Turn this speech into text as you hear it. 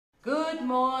Good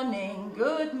morning,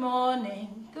 good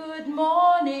morning, good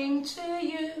morning to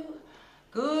you.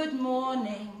 Good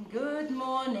morning,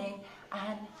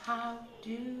 and how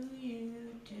do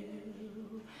you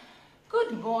do?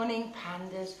 Good morning,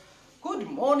 pandas. Good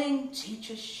morning,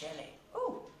 Teacher Shelli.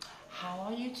 Oh, how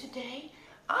are you today?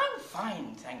 I'm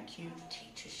fine, thank you,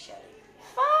 Teacher Shelli.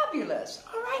 Fabulous.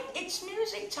 All right, it's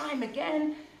music time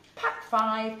again. Pack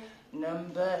 5,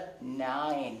 number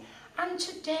 9. And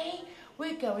today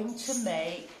we're going to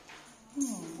make,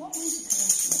 what musical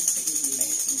instrument could we be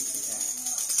making today?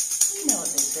 You know what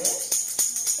this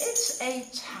is. It's a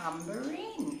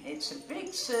tambourine. It's a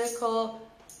big circle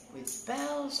with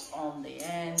bells on the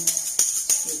end to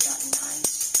give that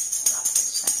nice rattle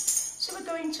sound. So we're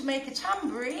going to make a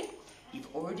tambourine.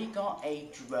 You've already got a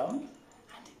drum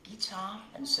and a guitar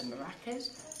and some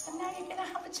maracas, and now you're going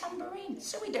to have a tambourine.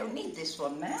 So we don't need this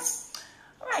one now.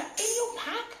 All right, in your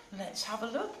pack, let's have a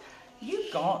look.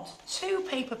 You've got 2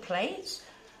 paper plates.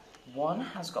 One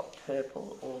has got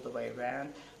purple all the way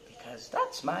around because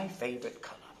that's my favourite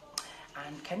colour.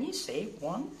 And can you see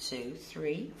 1, 2,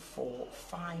 3, 4,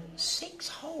 5, 6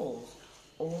 holes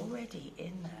already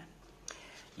in there?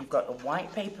 You've got a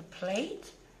white paper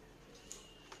plate.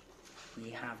 We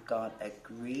have got a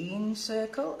green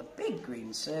circle, a big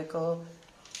green circle,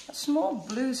 a small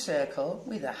blue circle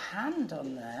with a hand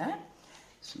on there.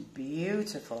 Some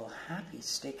beautiful happy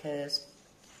stickers,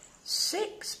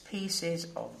 6 pieces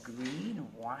of green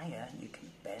wire, you can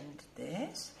bend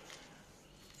this,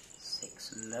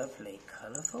 6 lovely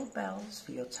colourful bells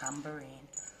for your tambourine,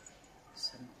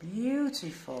 some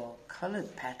beautiful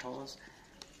coloured petals,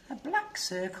 a black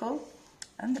circle,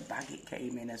 and the bag it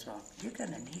came in as well. You're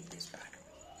going to need this bag.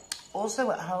 Also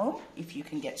at home, if you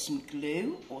can get some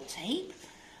glue or tape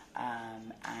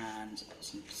and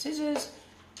some scissors,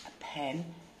 a pen,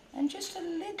 and just a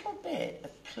little bit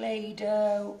of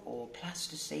Play-Doh or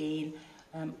plasticine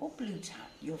or blue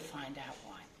tack. You'll find out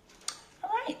why.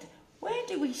 All right, where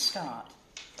do we start?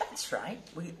 That's right,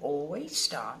 we always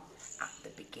start at the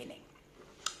beginning.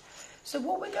 So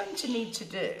what we're going to need to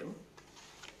do,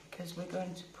 because we're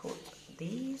going to put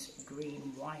these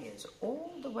green wires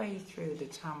all the way through the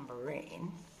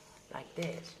tambourine, like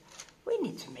this, we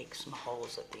need to make some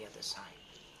holes at the other side.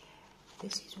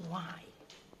 This is why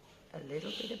a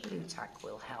little bit of blue tack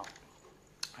will help.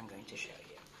 I'm going to show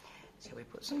you. So we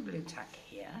put some blue tack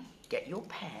here, get your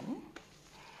pen,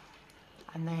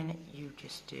 and then you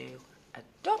just do a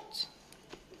dot,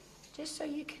 just so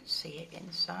you can see it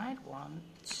inside. 1,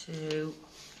 2,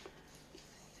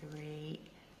 3,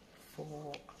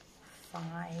 4,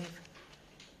 5,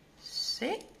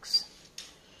 6.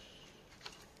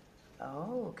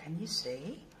 Oh, can you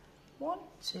see? 1,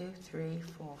 2, 3,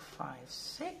 4, 5,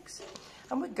 6.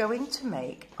 And we're going to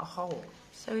make a hole.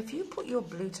 So if you put your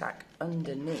blue tack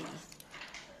underneath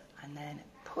and then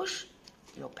push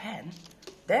your pen,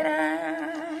 ta-da!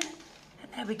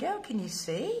 And there we go, can you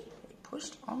see? It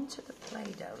pushed onto the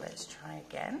Play-Doh. Let's try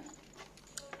again.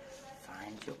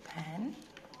 Find your pen,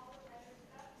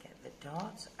 get the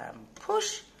dots and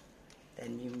push,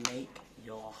 then you make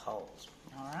your holes.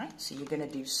 Alright, so you're going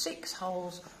to do 6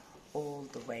 holes all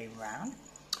the way around.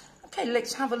 Okay,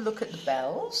 let's have a look at the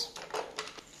bells.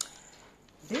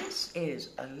 This is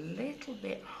a little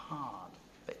bit hard,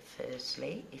 but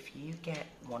firstly, if you get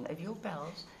one of your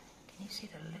bells, can you see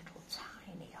the little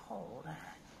tiny hole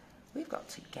there? We've got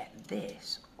to get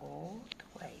this all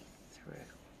the way through.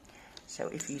 So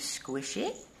if you squish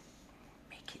it,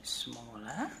 make it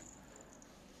smaller,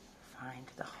 find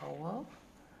the hole,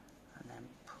 and then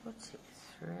put it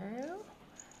through.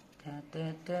 Da,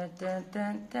 da, da, da,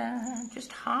 da, da.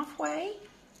 Just halfway.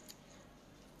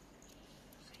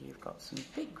 So you've got some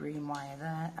big green wire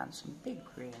there and some big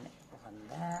green one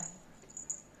there.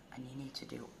 And you need to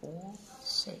do all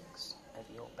 6 of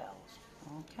your bells.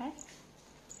 Okay?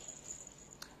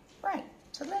 Right,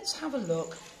 so let's have a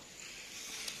look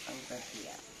over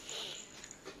here.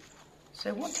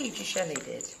 So what Teacher Shelli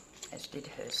did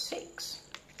her 6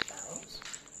 bells,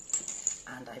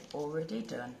 and I've already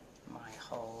done my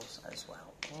holes as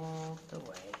well, all the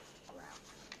way around.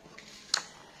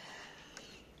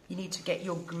 You need to get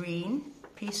your green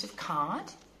piece of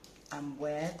card, and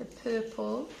where the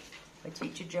purple, where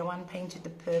Teacher Joanne painted the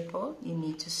purple, you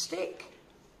need to stick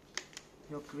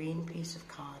your green piece of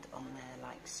card on there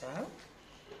like so.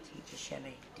 Teacher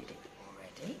Shelli did it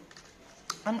already.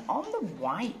 And on the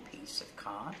white piece of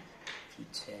card, if you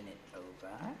turn it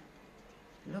over,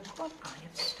 look what I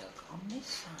have stuck on this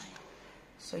side.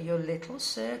 So your little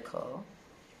circle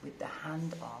with the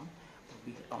hand on will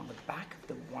be on the back of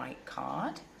the white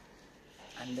card,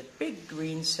 and the big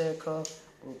green circle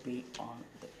will be on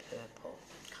the purple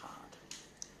card.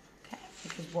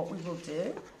 because what we will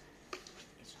do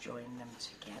is join them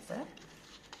together.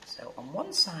 So on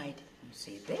one side you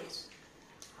see this,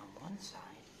 on one side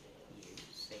you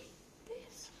see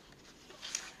this.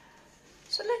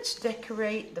 So let's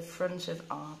decorate the front of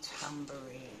our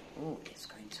tambourine. Oh, it's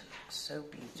going to look so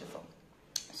beautiful.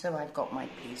 So I've got my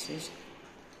pieces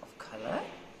of colour,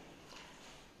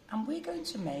 and we're going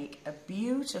to make a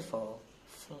beautiful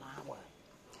flower.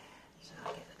 So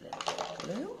I'll get a little bit of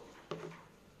glue,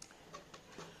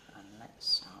 and let's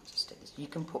start to stick this. You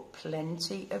can put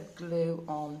plenty of glue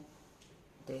on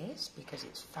this because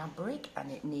it's fabric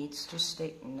and it needs to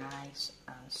stick nice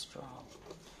and strong.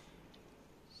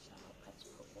 So let's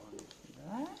put one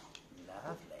there.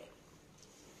 Lovely.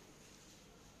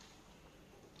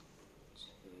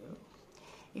 Two.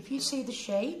 If you see the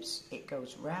shapes, it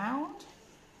goes round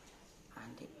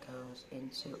and it goes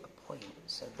into a point.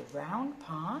 So the round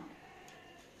part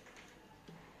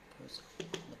goes on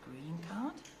the green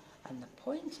card and the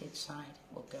pointed side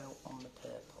will go on the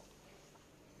purple.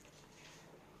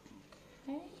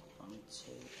 Okay, 1, 2,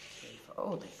 3, 4.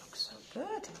 Oh, they look so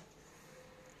good.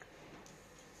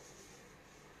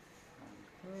 And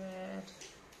red.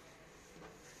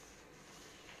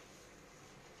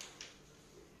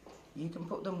 You can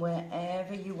put them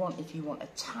wherever you want. If you want a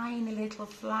tiny little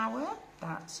flower,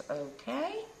 that's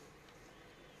okay.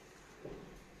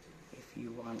 If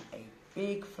you want a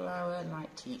big flower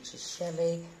like Teacher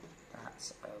Shelli,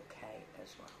 that's okay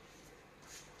as well.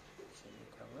 So you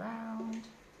go round and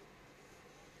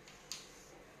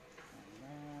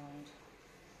round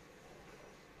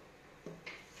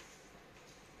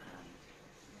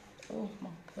and oh,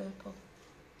 my purple.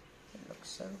 It looks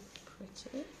so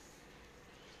pretty.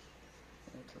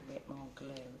 A little bit more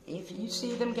glue. If you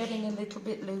see them getting a little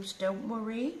bit loose, don't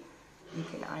worry. You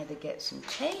can either get some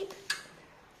tape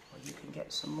or you can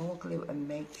get some more glue and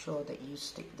make sure that you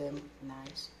stick them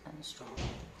nice and strong.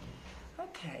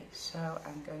 Okay, so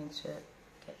I'm going to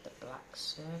get the black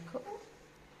circle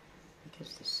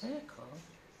because the circle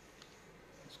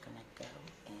is going to go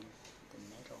in the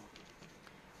middle.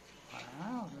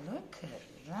 Wow, look at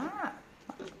that.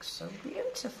 That looks so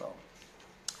beautiful.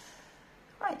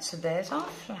 Right, so there's our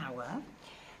flower.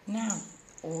 Now,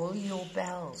 all your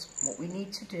bells. What we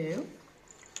need to do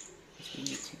is we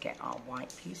need to get our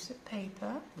white piece of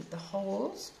paper with the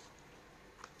holes.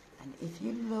 And if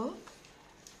you look,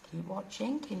 keep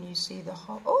watching, can you see the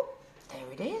hole? Oh,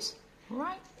 there it is,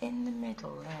 right in the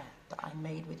middle there that I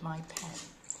made with my pen.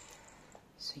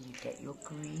 So you get your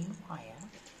green wire,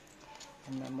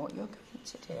 and then what you're going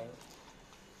to do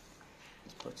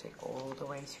is put it all the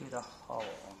way through the hole,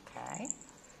 okay?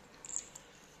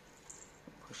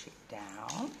 Push it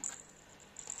down,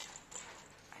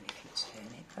 and if you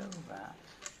turn it over,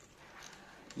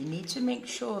 you need to make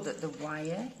sure that the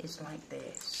wire is like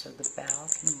this so the bell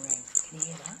can ring. Can you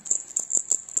hear that?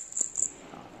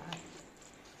 Alright.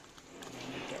 And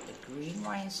then you get the green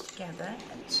wires together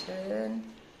and turn,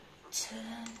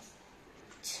 turn,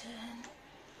 turn,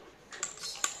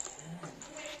 turn.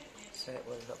 So it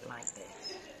will look like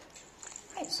this.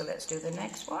 Right, so let's do the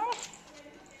next one.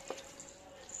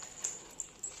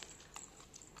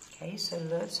 Okay, so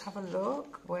let's have a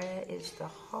look. Where is the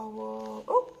hole?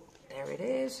 Oh, there it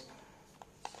is.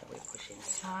 So we push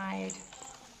inside.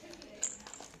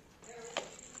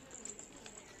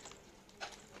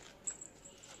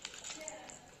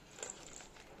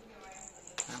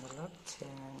 Have a look.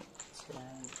 Turn,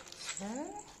 turn, turn.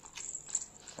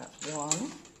 That's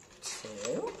 1,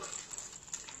 2.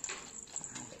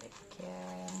 And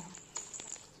again.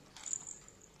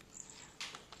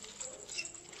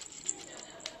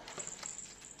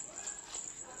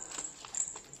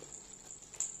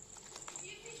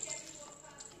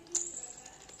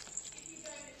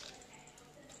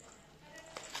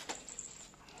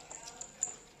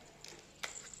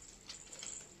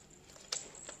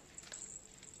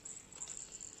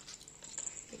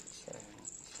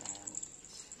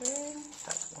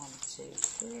 That's 1, 2,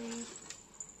 3.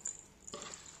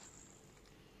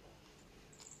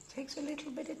 Takes a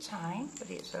little bit of time, but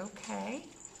it's okay.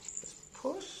 Just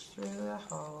push through the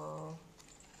hole.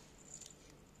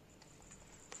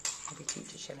 Maybe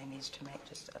Teacher Shelli needs to make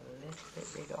just a little bit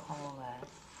bigger hole there.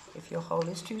 If your hole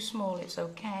is too small, it's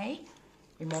okay.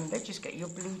 Remember, just get your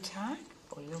blue tack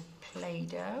or your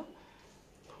Play-Doh.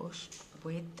 Push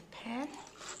with the pen.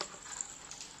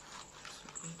 So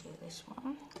we do this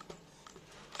one.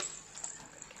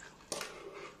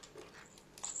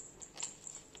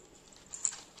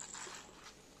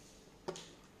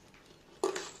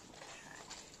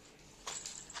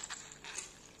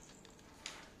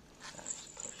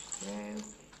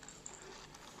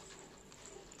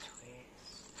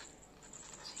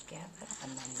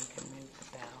 and then you can move the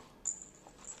bell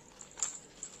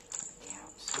at the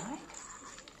outside.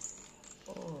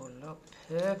 Oh, look,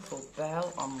 purple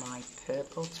bell on my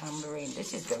purple tambourine.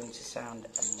 This is going to sound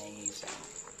amazing.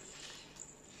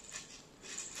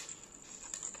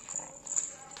 Okay.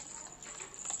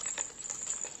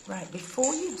 Right,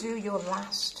 before you do your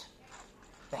last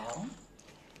bell,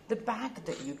 the bag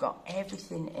that you got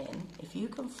everything in, if you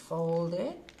can fold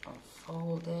it or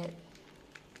fold it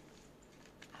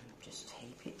and just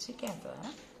tape it together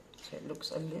so it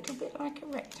looks a little bit like a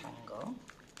rectangle.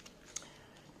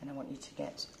 And I want you to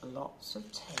get lots of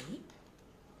tape.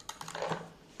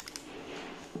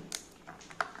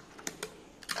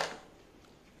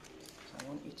 So I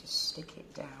want you to stick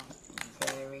it down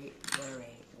very,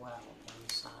 very well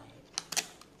inside.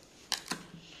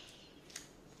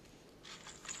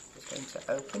 Just going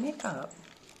to open it up,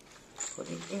 put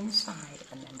it inside,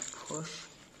 and then push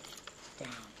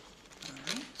down.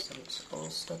 Alright, so it's all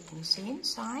stuck. Can you see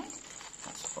inside?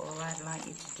 That's all I'd like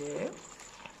you to do,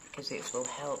 because it will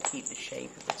help keep the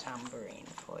shape of the tambourine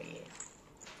for you.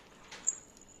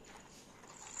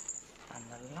 And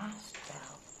the last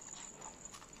bell,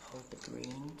 hold the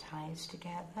green ties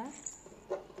together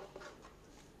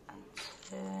and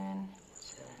turn,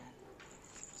 turn,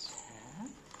 turn.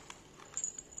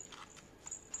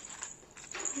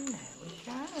 And there we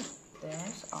go.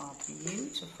 There's our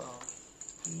beautiful,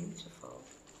 beautiful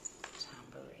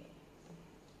tambourine.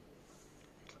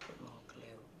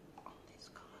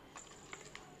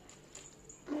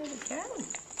 There we go.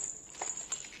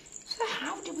 So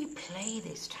how do we play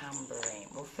this tambourine?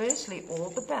 Well, firstly, all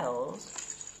the bells,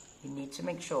 you need to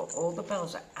make sure all the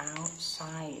bells are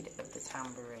outside of the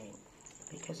tambourine,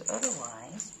 because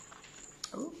otherwise,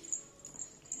 oh,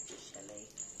 Teacher Shelli,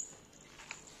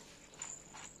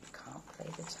 you can't play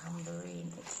the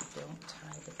tambourine if you don't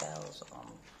tie the bells on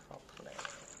properly.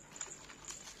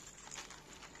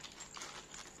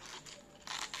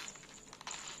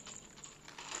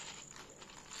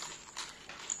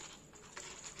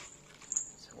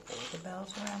 The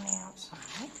bells are on the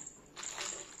outside,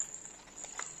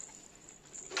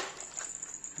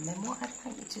 and then what I'd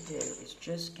like you to do is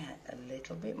just get a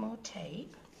little bit more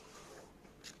tape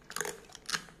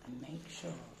and make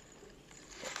sure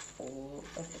that all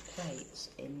of the plates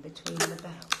in between the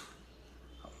bells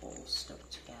are all stuck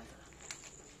together.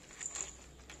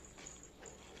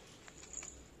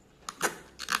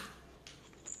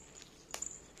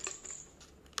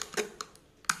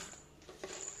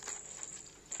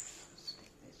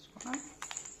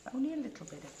 Only a little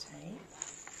bit of tape,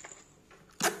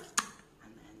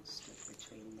 and then stick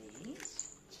between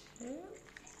these two,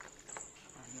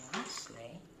 and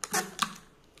lastly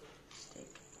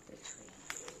stick between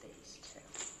these two.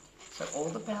 So all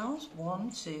the bells,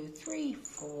 1, 2, 3,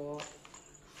 4,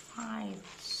 5,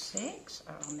 6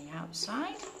 are on the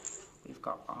outside. We've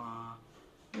got our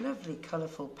lovely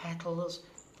colourful petals,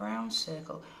 brown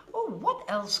circle. Oh, what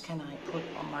else can I put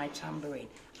on my tambourine?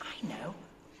 I know.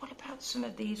 What about some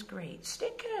of these great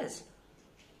stickers?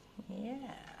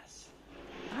 Yes,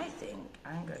 I think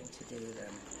I'm going to do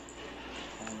them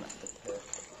on the purple.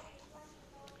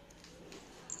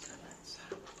 So let's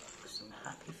have some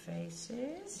happy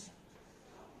faces,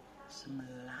 some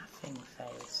laughing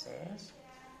faces,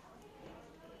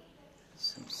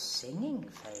 some singing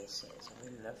faces. We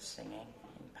love singing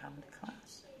in Panda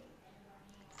class.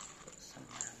 Put some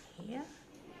down here.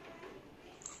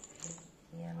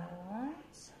 Yellow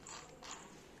ones.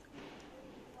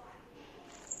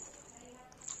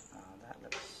 Oh, that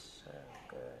looks so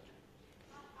good.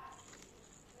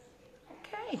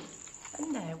 Okay,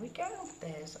 and there we go.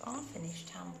 There's our finished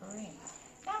tambourine.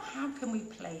 Now, how can we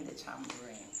play the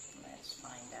tambourine? Let's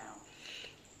find out.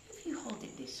 If you hold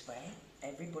it this way,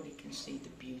 everybody can see the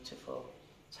beautiful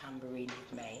tambourine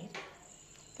you've made.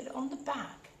 But on the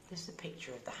back, there's the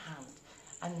picture of the hand.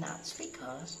 And that's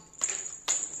because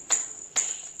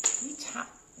you tap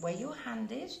where your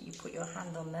hand is, you put your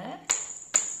hand on there, and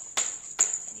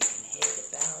you can hear the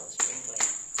bells jingling.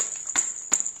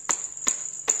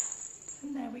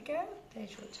 And there we go,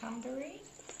 there's your tambourine.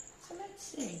 So let's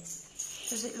see,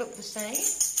 does it look the same?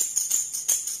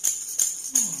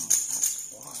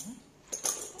 That's one.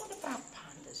 What about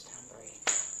Panda's tambourine?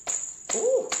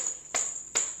 Ooh,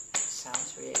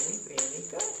 sounds really, really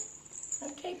good.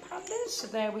 Okay, Pandas, so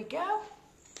there we go.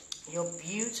 Your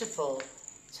beautiful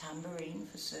tambourine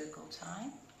for circle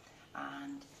time,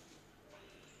 and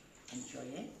enjoy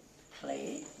it, play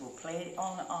it. We'll play it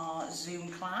on our Zoom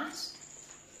class.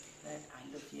 But I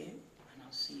love you, and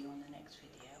I'll see you on the next video.